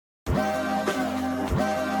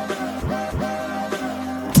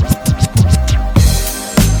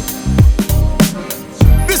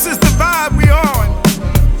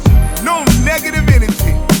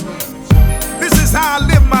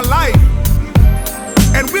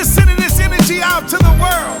to the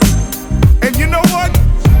world. And you know what?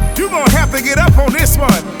 You're gonna have to get up on this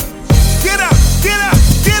one. Get up, get up,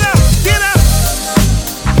 get up, get up.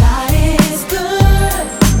 God is good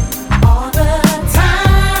all the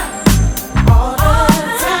time, all the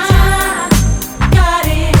time. God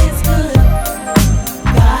is good.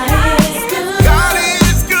 God is good. God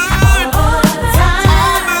is good all the time,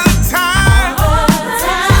 all the time. all the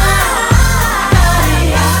time. God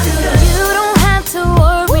is good. You don't have to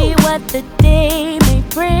worry what the day may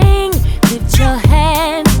bring. Lift your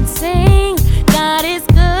hands and sing. God is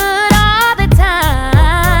good all the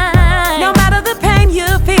time. No matter the pain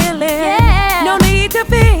you're feeling, Yeah. no need to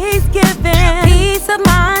fear, He's giving peace of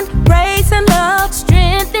mind, grace and love.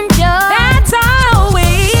 Strength and joy. That's all we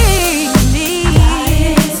need. God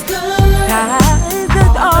is good God is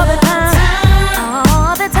good all the time.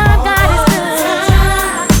 All the time, God is good.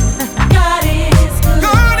 God is good.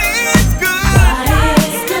 God is good. God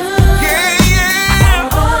is good Yeah, yeah.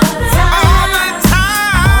 all the All time, the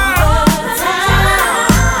time. all the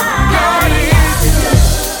time. God is good.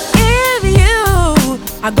 If you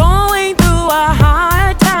are going through a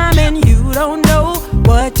hard time and you don't know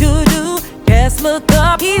what to do, just look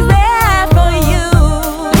up. He's there for you.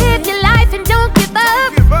 Live your life and don't give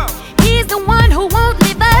up. Give up. He's the one who won't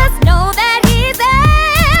leave us. Know that He's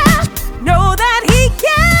there. Know that He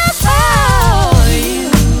cares for you.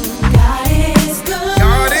 God is good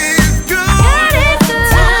God is good. God is good.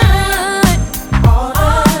 all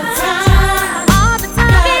the time. All the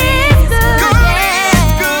time, He is good. God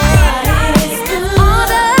is good. God is good All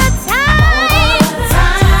the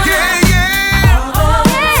time. Yeah, yeah.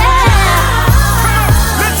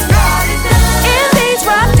 Let's go. In these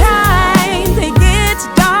rough times, it gets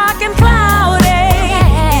dark and cloudy.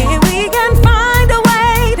 If we can find a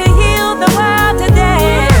way to heal the world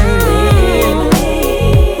today,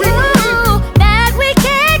 We know that we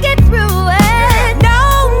can get through it. no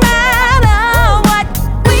matter what,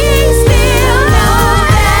 we still know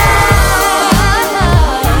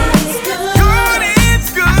God is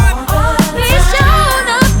good. He's shown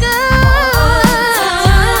us good.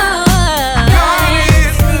 God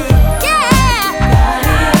is good. Yeah.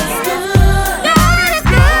 God is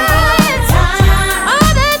good.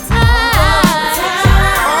 All the time.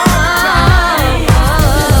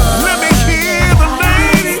 Let me hear the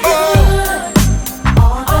lady. Oh,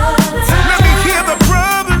 let me hear the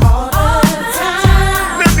brothers.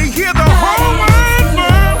 Let me hear the whole wide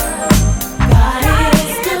world.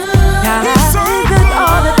 God is good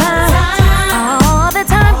all the time. All the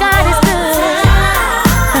time, God is good.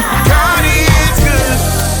 God is good.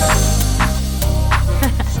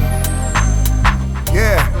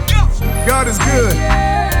 Yeah, God is good.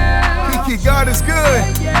 Kiki, God is good.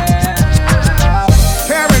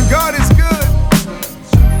 Karen, God is good.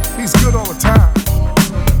 He's good all the time.